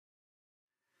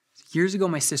Years ago,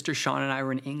 my sister Sean and I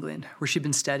were in England, where she'd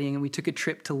been studying, and we took a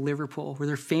trip to Liverpool, where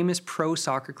their famous pro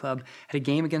soccer club had a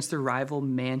game against their rival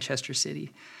Manchester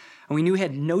City. And we knew we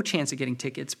had no chance of getting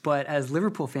tickets, but as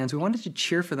Liverpool fans, we wanted to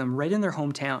cheer for them right in their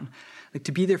hometown, like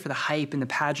to be there for the hype and the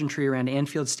pageantry around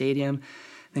Anfield Stadium,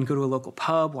 then go to a local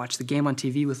pub, watch the game on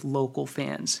TV with local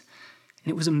fans.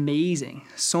 And it was amazing.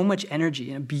 So much energy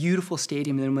in a beautiful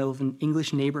stadium in the middle of an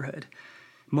English neighborhood.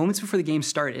 Moments before the game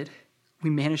started, we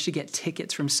managed to get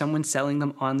tickets from someone selling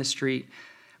them on the street.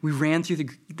 We ran through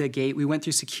the gate, we went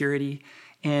through security,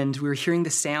 and we were hearing the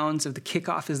sounds of the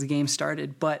kickoff as the game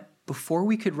started. But before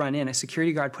we could run in, a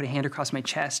security guard put a hand across my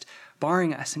chest,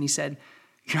 barring us, and he said,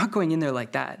 "You're not going in there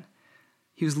like that."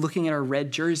 He was looking at our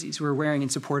red jerseys we were wearing in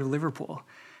support of Liverpool.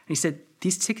 And he said,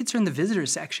 "These tickets are in the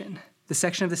visitors section, the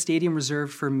section of the stadium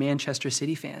reserved for Manchester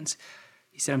City fans."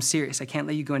 He said, "I'm serious, I can't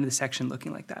let you go into the section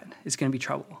looking like that. It's going to be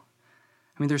trouble."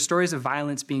 I mean, there's stories of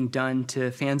violence being done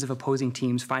to fans of opposing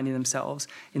teams finding themselves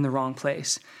in the wrong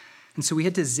place. And so we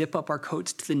had to zip up our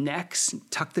coats to the necks,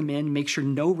 tuck them in, make sure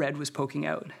no red was poking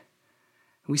out.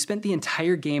 We spent the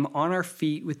entire game on our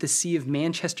feet with the sea of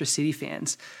Manchester City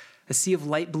fans, a sea of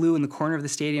light blue in the corner of the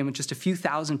stadium with just a few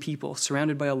thousand people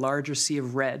surrounded by a larger sea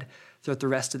of red throughout the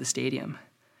rest of the stadium.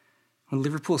 When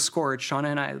Liverpool scored, Shauna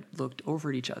and I looked over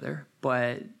at each other,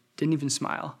 but didn't even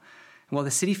smile. And while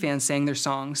the City fans sang their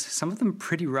songs, some of them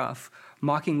pretty rough,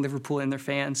 mocking Liverpool and their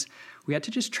fans, we had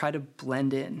to just try to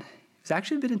blend in. It was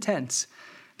actually a bit intense.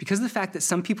 Because of the fact that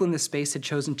some people in this space had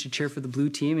chosen to cheer for the blue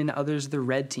team and others the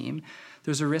red team,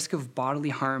 there was a risk of bodily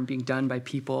harm being done by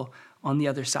people on the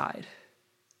other side.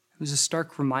 It was a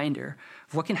stark reminder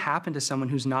of what can happen to someone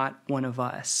who's not one of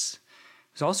us.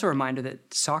 It was also a reminder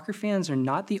that soccer fans are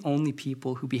not the only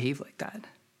people who behave like that.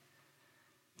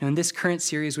 Now, in this current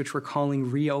series, which we're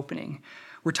calling Reopening,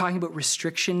 we're talking about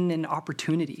restriction and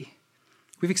opportunity.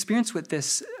 We've experienced what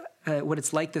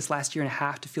it's like this last year and a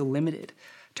half to feel limited,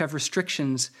 to have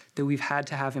restrictions that we've had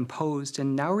to have imposed,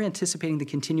 and now we're anticipating the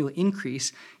continual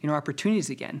increase in our opportunities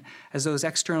again as those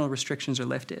external restrictions are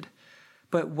lifted.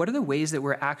 But what are the ways that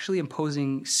we're actually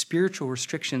imposing spiritual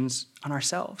restrictions on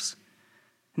ourselves?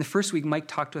 In the first week, Mike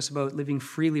talked to us about living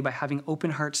freely by having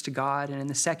open hearts to God, and in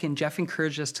the second, Jeff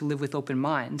encouraged us to live with open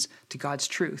minds to God's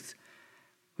truth.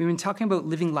 We've been talking about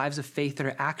living lives of faith that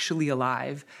are actually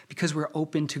alive because we're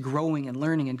open to growing and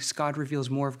learning, and God reveals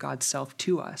more of God's self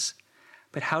to us.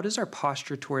 But how does our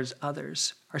posture towards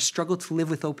others, our struggle to live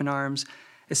with open arms,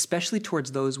 especially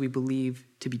towards those we believe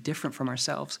to be different from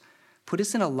ourselves, put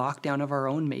us in a lockdown of our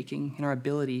own making in our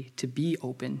ability to be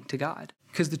open to God?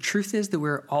 Because the truth is that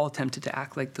we're all tempted to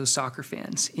act like those soccer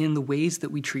fans in the ways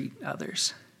that we treat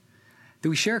others. Though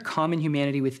we share a common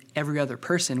humanity with every other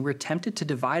person, we're tempted to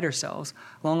divide ourselves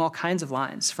along all kinds of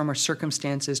lines, from our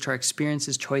circumstances to our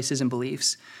experiences, choices, and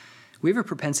beliefs. We have a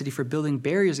propensity for building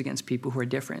barriers against people who are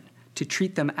different, to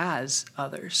treat them as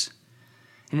others.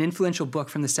 In an influential book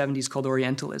from the 70s called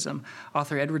Orientalism,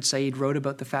 author Edward Said wrote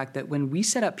about the fact that when we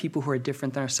set up people who are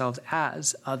different than ourselves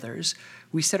as others,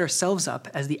 we set ourselves up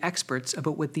as the experts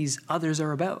about what these others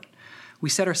are about. We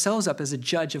set ourselves up as a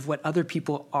judge of what other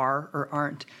people are or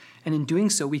aren't, and in doing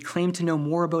so, we claim to know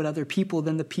more about other people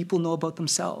than the people know about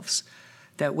themselves,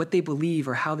 that what they believe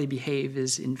or how they behave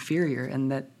is inferior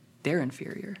and that they're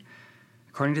inferior.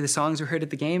 According to the songs we heard at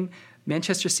the game,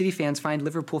 Manchester City fans find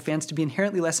Liverpool fans to be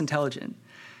inherently less intelligent.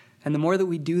 And the more that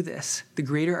we do this, the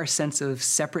greater our sense of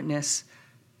separateness,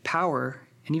 power,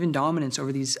 and even dominance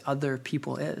over these other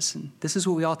people is. And this is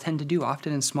what we all tend to do,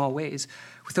 often in small ways,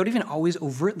 without even always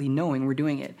overtly knowing we're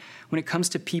doing it, when it comes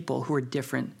to people who are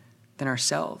different than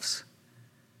ourselves.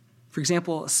 For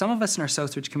example, some of us in our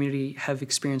Southridge community have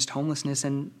experienced homelessness,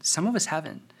 and some of us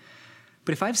haven't.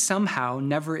 But if I've somehow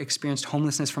never experienced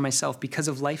homelessness for myself because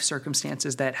of life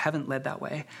circumstances that haven't led that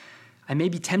way, I may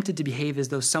be tempted to behave as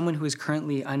though someone who is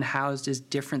currently unhoused is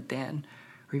different than,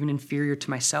 or even inferior to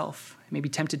myself. I may be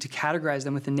tempted to categorize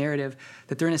them with the narrative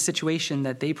that they're in a situation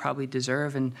that they probably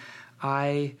deserve, and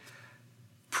I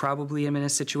probably am in a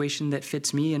situation that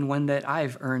fits me and one that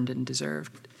I've earned and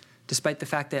deserved, despite the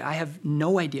fact that I have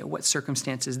no idea what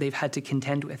circumstances they've had to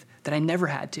contend with, that I never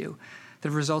had to, that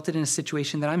have resulted in a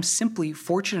situation that I'm simply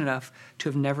fortunate enough to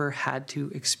have never had to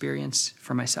experience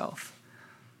for myself.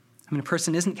 I mean, a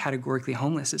person isn't categorically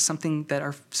homeless. It's something that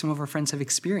some of our friends have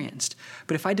experienced.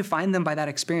 But if I define them by that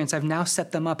experience, I've now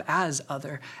set them up as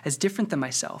other, as different than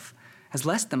myself, as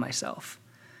less than myself.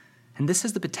 And this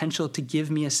has the potential to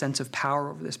give me a sense of power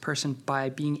over this person by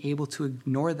being able to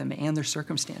ignore them and their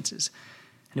circumstances,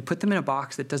 and to put them in a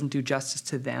box that doesn't do justice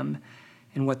to them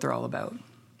and what they're all about.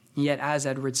 And yet, as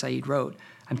Edward Said wrote,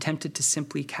 I'm tempted to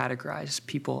simply categorize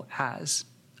people as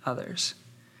others.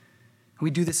 And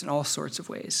we do this in all sorts of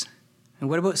ways. And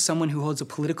what about someone who holds a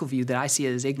political view that I see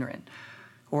as ignorant?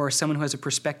 Or someone who has a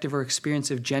perspective or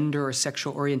experience of gender or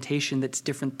sexual orientation that's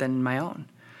different than my own?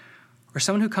 Or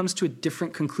someone who comes to a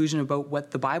different conclusion about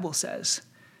what the Bible says?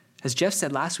 As Jeff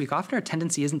said last week, often our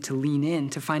tendency isn't to lean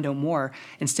in to find out more.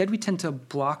 Instead, we tend to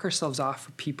block ourselves off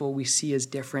for people we see as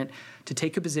different, to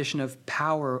take a position of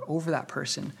power over that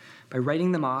person by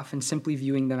writing them off and simply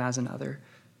viewing them as another,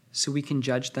 so we can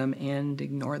judge them and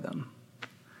ignore them.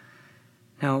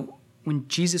 Now, when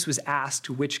Jesus was asked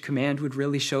which command would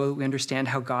really show that we understand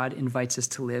how God invites us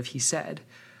to live, he said,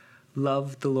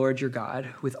 "Love the Lord your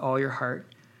God with all your heart,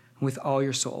 and with all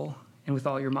your soul, and with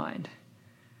all your mind."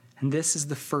 And this is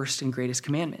the first and greatest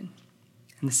commandment.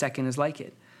 And the second is like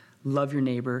it. Love your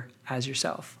neighbor as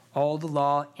yourself. All the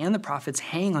law and the prophets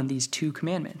hang on these two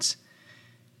commandments.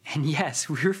 And yes,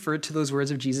 we refer to those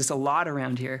words of Jesus a lot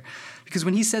around here, because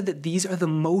when he said that these are the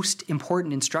most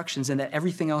important instructions and that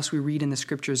everything else we read in the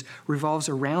scriptures revolves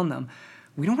around them,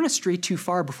 we don't want to stray too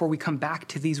far before we come back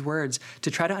to these words to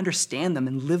try to understand them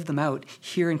and live them out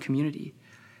here in community.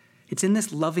 It's in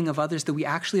this loving of others that we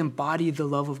actually embody the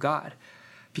love of God,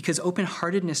 because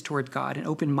open-heartedness toward God and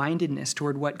open-mindedness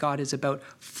toward what God is about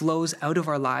flows out of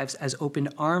our lives as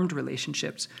open-armed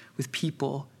relationships with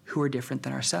people who are different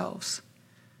than ourselves.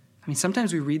 I mean,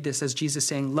 sometimes we read this as Jesus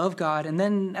saying, love God, and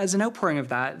then as an outpouring of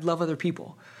that, love other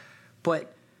people.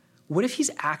 But what if he's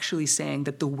actually saying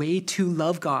that the way to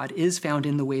love God is found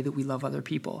in the way that we love other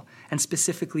people, and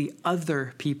specifically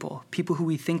other people, people who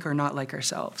we think are not like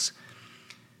ourselves?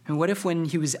 And what if when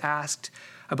he was asked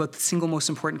about the single most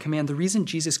important command, the reason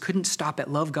Jesus couldn't stop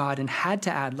at love God and had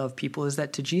to add love people is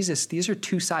that to Jesus, these are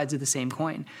two sides of the same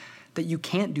coin, that you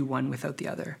can't do one without the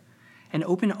other. An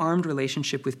open-armed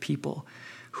relationship with people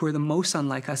who are the most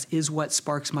unlike us is what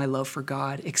sparks my love for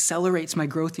God, accelerates my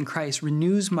growth in Christ,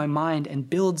 renews my mind, and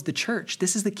builds the church.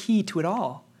 This is the key to it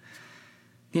all.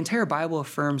 The entire Bible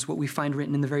affirms what we find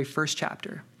written in the very first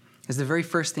chapter as the very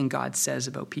first thing God says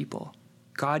about people.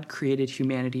 God created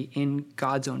humanity in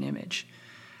God's own image.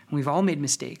 And we've all made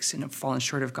mistakes and have fallen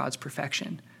short of God's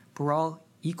perfection, but we're all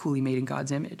equally made in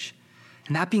God's image.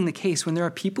 And that being the case, when there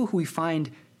are people who we find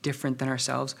different than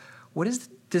ourselves,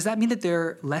 does that mean that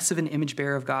they're less of an image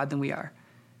bearer of God than we are?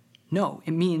 No,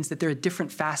 it means that they're a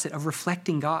different facet of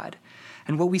reflecting God.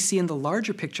 And what we see in the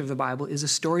larger picture of the Bible is a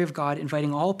story of God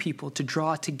inviting all people to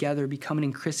draw together, become an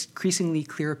increasingly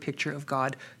clearer picture of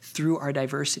God through our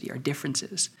diversity, our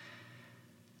differences.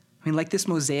 I mean, like this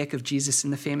mosaic of Jesus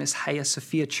in the famous Hagia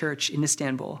Sophia Church in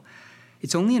Istanbul,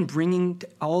 it's only in bringing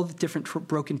all the different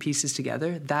broken pieces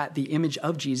together that the image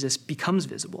of Jesus becomes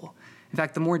visible. In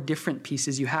fact, the more different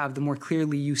pieces you have, the more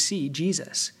clearly you see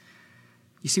Jesus.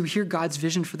 You see, we hear God's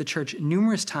vision for the church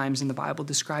numerous times in the Bible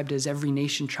described as every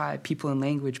nation, tribe, people, and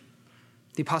language.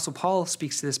 The Apostle Paul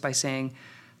speaks to this by saying,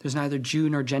 "There's neither Jew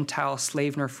nor Gentile,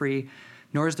 slave nor free,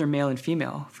 nor is there male and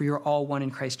female, for you're all one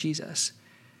in Christ Jesus."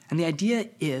 And the idea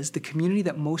is the community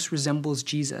that most resembles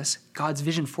Jesus, God's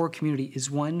vision for community, is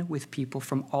one with people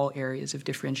from all areas of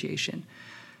differentiation.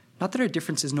 Not that our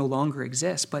differences no longer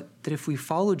exist, but that if we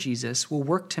follow Jesus, we'll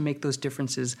work to make those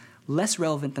differences less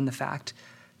relevant than the fact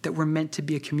that we're meant to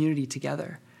be a community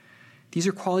together. These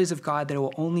are qualities of God that I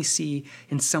will only see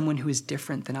in someone who is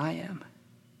different than I am.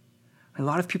 A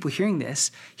lot of people hearing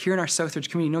this, here in our Southridge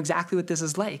community, know exactly what this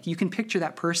is like. You can picture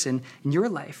that person in your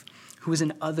life who is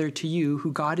an other to you,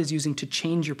 who God is using to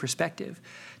change your perspective,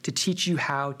 to teach you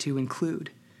how to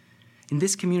include. In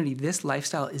this community, this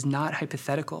lifestyle is not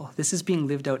hypothetical. This is being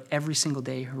lived out every single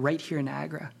day right here in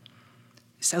Niagara.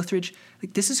 Southridge,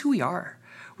 this is who we are.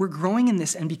 We're growing in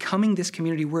this and becoming this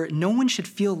community where no one should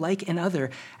feel like an other.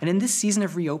 And in this season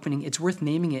of reopening, it's worth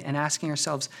naming it and asking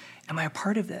ourselves, am I a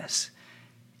part of this?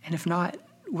 And if not,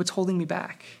 what's holding me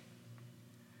back?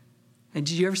 And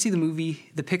did you ever see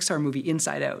the Pixar movie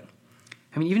Inside Out?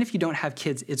 I mean, even if you don't have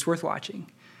kids, it's worth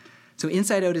watching. So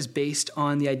Inside Out is based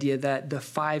on the idea that the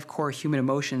 5 core human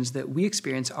emotions that we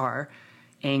experience are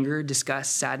anger,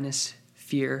 disgust, sadness,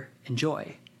 fear, and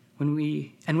joy. When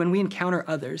we encounter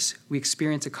others, we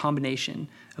experience a combination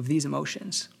of these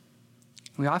emotions.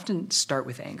 We often start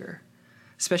with anger,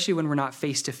 especially when we're not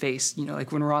face-to-face,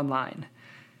 like when we're online.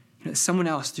 Someone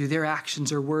else, through their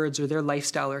actions or words or their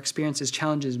lifestyle or experiences,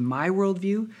 challenges my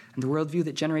worldview and the worldview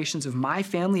that generations of my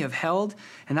family have held,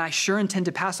 and that I sure intend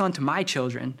to pass on to my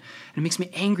children. And it makes me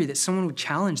angry that someone would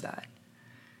challenge that.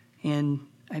 And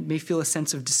I may feel a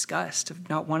sense of disgust, of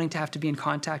not wanting to have to be in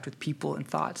contact with people and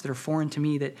thoughts that are foreign to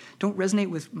me, that don't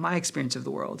resonate with my experience of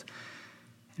the world.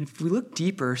 And if we look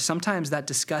deeper, sometimes that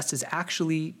disgust is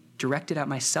actually directed at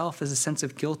myself as a sense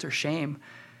of guilt or shame,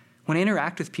 When I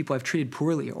interact with people I've treated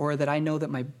poorly, or that I know that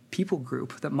my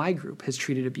group has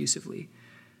treated abusively.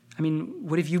 I mean,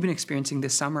 what have you been experiencing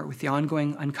this summer with the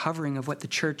ongoing uncovering of what the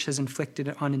church has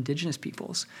inflicted on Indigenous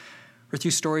peoples, or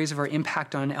through stories of our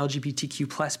impact on LGBTQ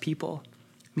plus people?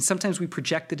 I mean, sometimes we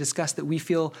project the disgust that we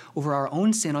feel over our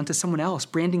own sin onto someone else,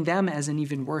 branding them as an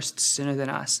even worse sinner than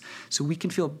us, so we can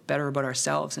feel better about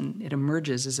ourselves, and it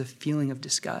emerges as a feeling of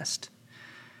disgust.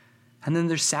 And then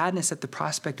there's sadness at the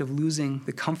prospect of losing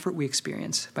the comfort we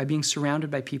experience by being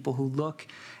surrounded by people who look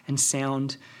and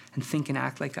sound and think and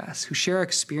act like us, who share our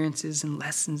experiences and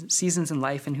lessons, seasons in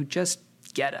life, and who just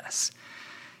get us.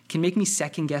 It can make me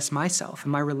second guess myself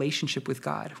and my relationship with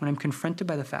God when I'm confronted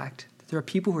by the fact that there are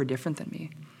people who are different than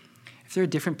me. If there are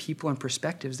different people and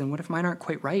perspectives, then what if mine aren't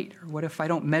quite right? Or what if I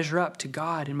don't measure up to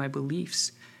God in my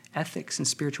beliefs, ethics, and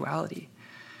spirituality?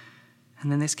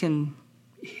 And then this can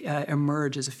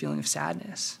emerge as a feeling of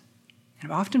sadness.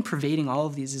 And often pervading all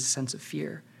of these is a sense of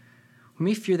fear. We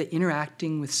may fear that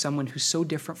interacting with someone who's so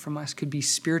different from us could be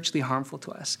spiritually harmful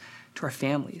to us, to our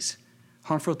families,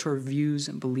 harmful to our views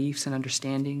and beliefs and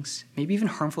understandings, maybe even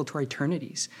harmful to our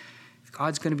eternities. If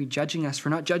God's going to be judging us for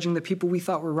not judging the people we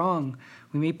thought were wrong,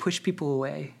 we may push people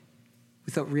away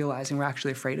without realizing we're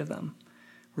actually afraid of them.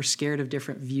 We're scared of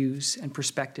different views and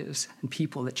perspectives and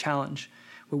people that challenge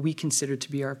what we consider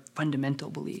to be our fundamental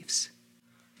beliefs.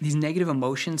 These negative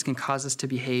emotions can cause us to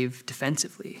behave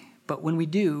defensively, but when we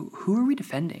do, who are we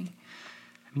defending?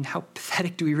 I mean, how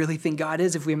pathetic do we really think God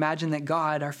is if we imagine that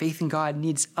God, our faith in God,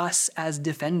 needs us as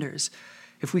defenders?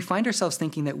 If we find ourselves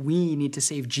thinking that we need to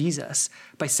save Jesus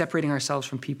by separating ourselves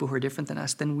from people who are different than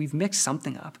us, then we've mixed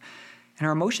something up, and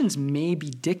our emotions may be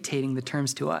dictating the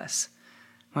terms to us.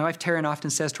 My wife Taryn often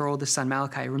says to our oldest son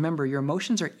Malachi, remember, your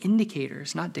emotions are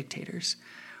indicators, not dictators.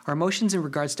 Our emotions in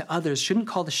regards to others shouldn't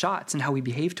call the shots in how we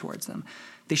behave towards them.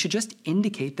 They should just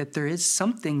indicate that there is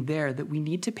something there that we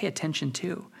need to pay attention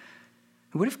to.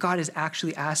 What if God is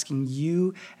actually asking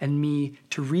you and me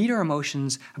to read our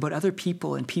emotions about other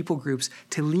people and people groups,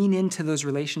 to lean into those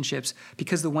relationships,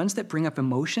 because the ones that bring up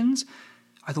emotions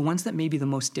are the ones that may be the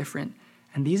most different.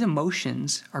 And these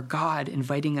emotions are God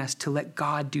inviting us to let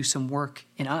God do some work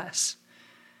in us.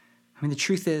 I mean, the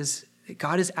truth is that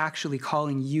God is actually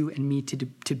calling you and me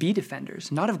to be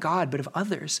defenders, not of God, but of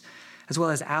others, as well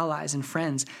as allies and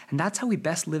friends. And that's how we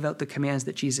best live out the commands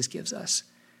that Jesus gives us.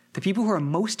 The people who are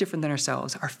most different than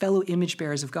ourselves are fellow image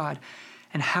bearers of God.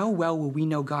 And how well will we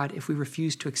know God if we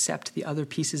refuse to accept the other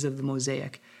pieces of the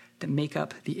mosaic that make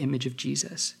up the image of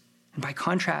Jesus? And by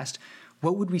contrast,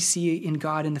 what would we see in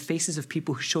God in the faces of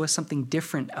people who show us something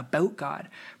different about God,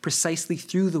 precisely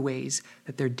through the ways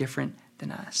that they're different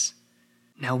than us?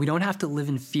 Now, we don't have to live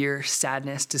in fear,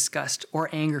 sadness, disgust, or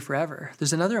anger forever.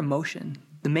 There's another emotion,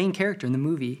 the main character in the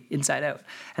movie, Inside Out,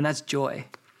 and that's joy.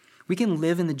 We can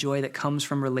live in the joy that comes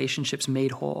from relationships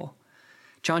made whole.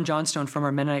 John Johnstone from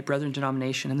our Mennonite Brethren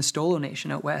denomination and the Stolo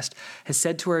Nation out west has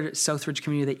said to our Southridge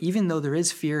community that even though there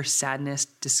is fear, sadness,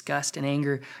 disgust, and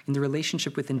anger in the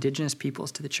relationship with Indigenous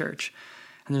peoples to the church,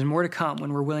 and there's more to come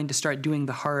when we're willing to start doing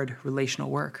the hard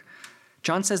relational work.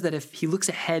 John says that if he looks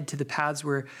ahead to the paths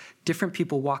where different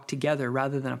people walk together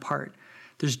rather than apart,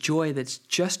 there's joy that's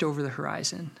just over the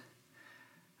horizon.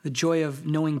 The joy of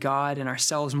knowing God and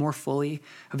ourselves more fully,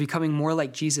 of becoming more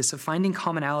like Jesus, of finding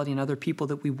commonality in other people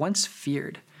that we once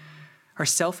feared. Our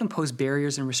self-imposed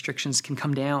barriers and restrictions can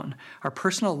come down. Our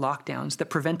personal lockdowns that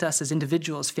prevent us as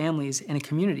individuals, families, and a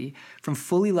community from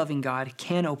fully loving God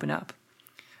can open up.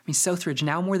 I mean, Southridge,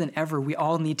 now more than ever, we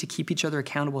all need to keep each other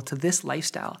accountable to this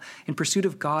lifestyle in pursuit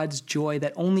of God's joy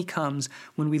that only comes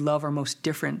when we love our most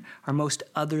different, our most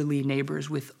otherly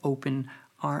neighbors with open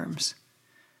arms.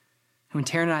 When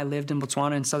Taryn and I lived in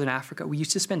Botswana in southern Africa, we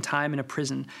used to spend time in a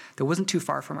prison that wasn't too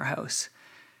far from our house.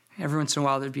 Every once in a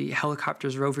while, there'd be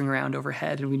helicopters roving around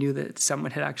overhead, and we knew that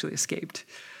someone had actually escaped.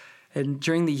 And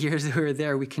during the years that we were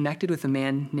there, we connected with a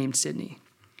man named Sydney.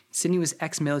 Sydney was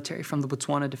ex-military from the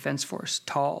Botswana Defense Force,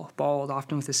 tall, bald,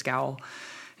 often with a scowl.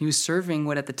 He was serving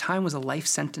what at the time was a life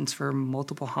sentence for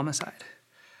multiple homicide.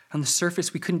 On the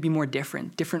surface, we couldn't be more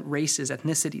different races,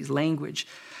 ethnicities,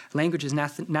 languages,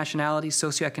 nationalities,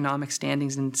 socioeconomic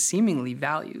standings, and seemingly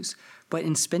values. But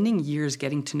in spending years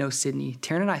getting to know Sydney,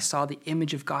 Taryn and I saw the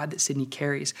image of God that Sydney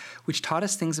carries, which taught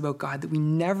us things about God that we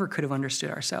never could have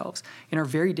understood ourselves in our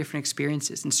very different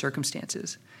experiences and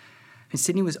circumstances. And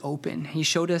Sydney was open. He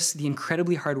showed us the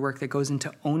incredibly hard work that goes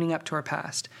into owning up to our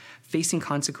past, facing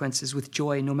consequences with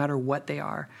joy no matter what they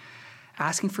are,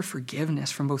 asking for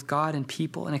forgiveness from both God and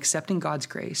people, and accepting God's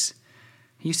grace.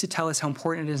 He used to tell us how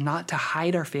important it is not to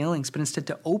hide our failings, but instead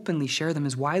to openly share them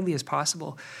as widely as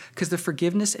possible, because the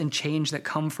forgiveness and change that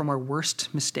come from our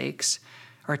worst mistakes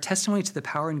are a testimony to the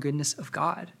power and goodness of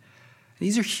God.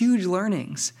 These are huge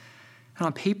learnings. And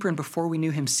on paper and before we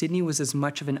knew him, Sydney was as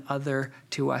much of an other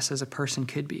to us as a person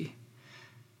could be.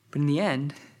 But in the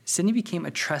end, Sydney became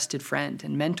a trusted friend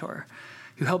and mentor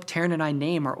who helped Taryn and I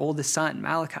name our oldest son,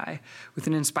 Malachi, with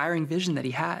an inspiring vision that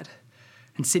he had.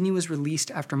 And Sydney was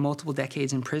released after multiple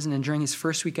decades in prison, and during his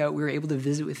first week out, we were able to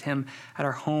visit with him at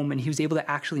our home, and he was able to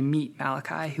actually meet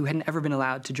Malachi, who hadn't ever been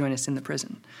allowed to join us in the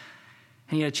prison.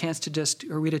 And we had a chance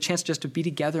to be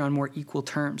together on more equal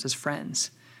terms as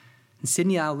friends. And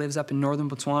Sydney now lives up in northern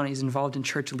Botswana. He's involved in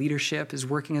church leadership, is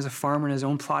working as a farmer in his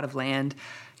own plot of land.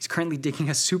 He's currently digging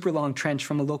a super long trench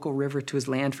from a local river to his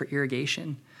land for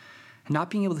irrigation. And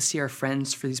not being able to see our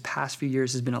friends for these past few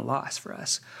years has been a loss for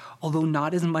us, although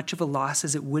not as much of a loss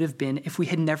as it would have been if we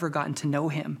had never gotten to know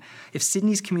him, if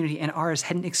Sydney's community and ours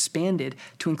hadn't expanded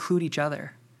to include each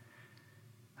other.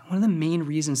 One of the main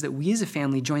reasons that we as a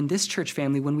family joined this church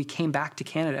family when we came back to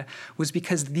Canada was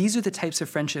because these are the types of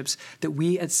friendships that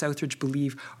we at Southridge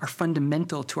believe are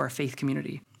fundamental to our faith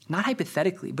community. Not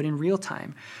hypothetically, but in real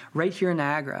time, right here in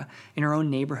Niagara, in our own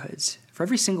neighborhoods, for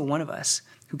every single one of us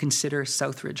who consider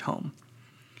Southridge home.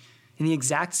 In the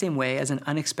exact same way as an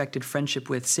unexpected friendship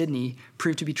with Sydney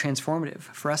proved to be transformative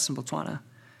for us in Botswana,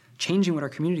 changing what our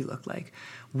community looked like,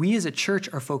 we as a church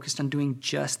are focused on doing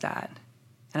just that.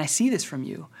 And I see this from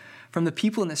you, from the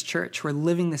people in this church who are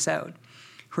living this out,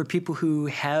 who are people who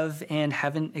have and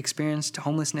haven't experienced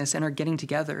homelessness and are getting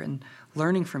together and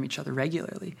learning from each other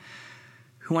regularly,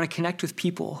 who want to connect with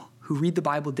people who read the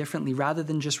Bible differently rather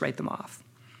than just write them off,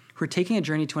 who are taking a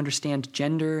journey to understand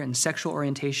gender and sexual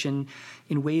orientation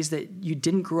in ways that you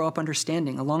didn't grow up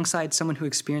understanding alongside someone who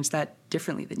experienced that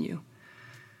differently than you,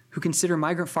 who consider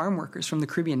migrant farm workers from the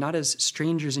Caribbean not as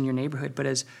strangers in your neighborhood, but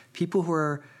as people who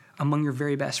are among your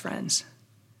very best friends.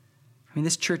 I mean,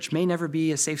 this church may never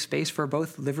be a safe space for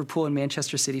both Liverpool and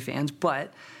Manchester City fans,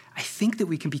 but I think that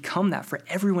we can become that for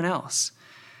everyone else.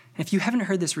 And if you haven't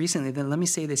heard this recently, then let me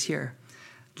say this here.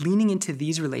 Leaning into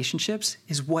these relationships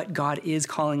is what God is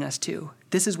calling us to.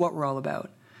 This is what we're all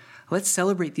about. Let's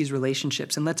celebrate these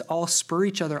relationships and let's all spur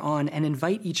each other on and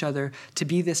invite each other to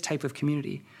be this type of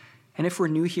community. And if we're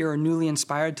new here or newly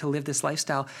inspired to live this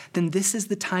lifestyle, then this is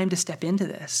the time to step into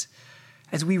this.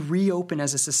 As we reopen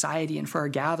as a society and for our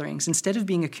gatherings, instead of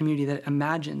being a community that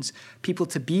imagines people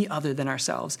to be other than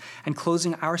ourselves and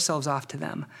closing ourselves off to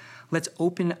them, let's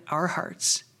open our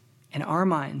hearts and our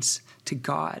minds to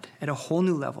God at a whole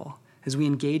new level as we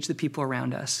engage the people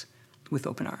around us with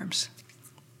open arms.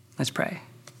 Let's pray.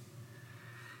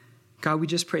 God, we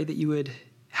just pray that you would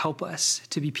help us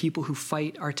to be people who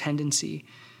fight our tendency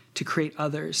to create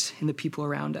others in the people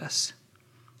around us.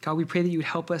 God, we pray that you would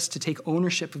help us to take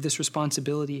ownership of this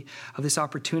responsibility, of this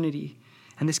opportunity,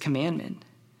 and this commandment.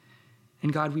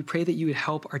 And God, we pray that you would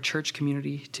help our church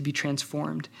community to be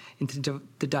transformed into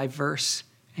the diverse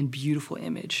and beautiful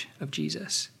image of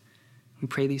Jesus. We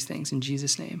pray these things in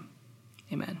Jesus' name.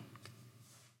 Amen.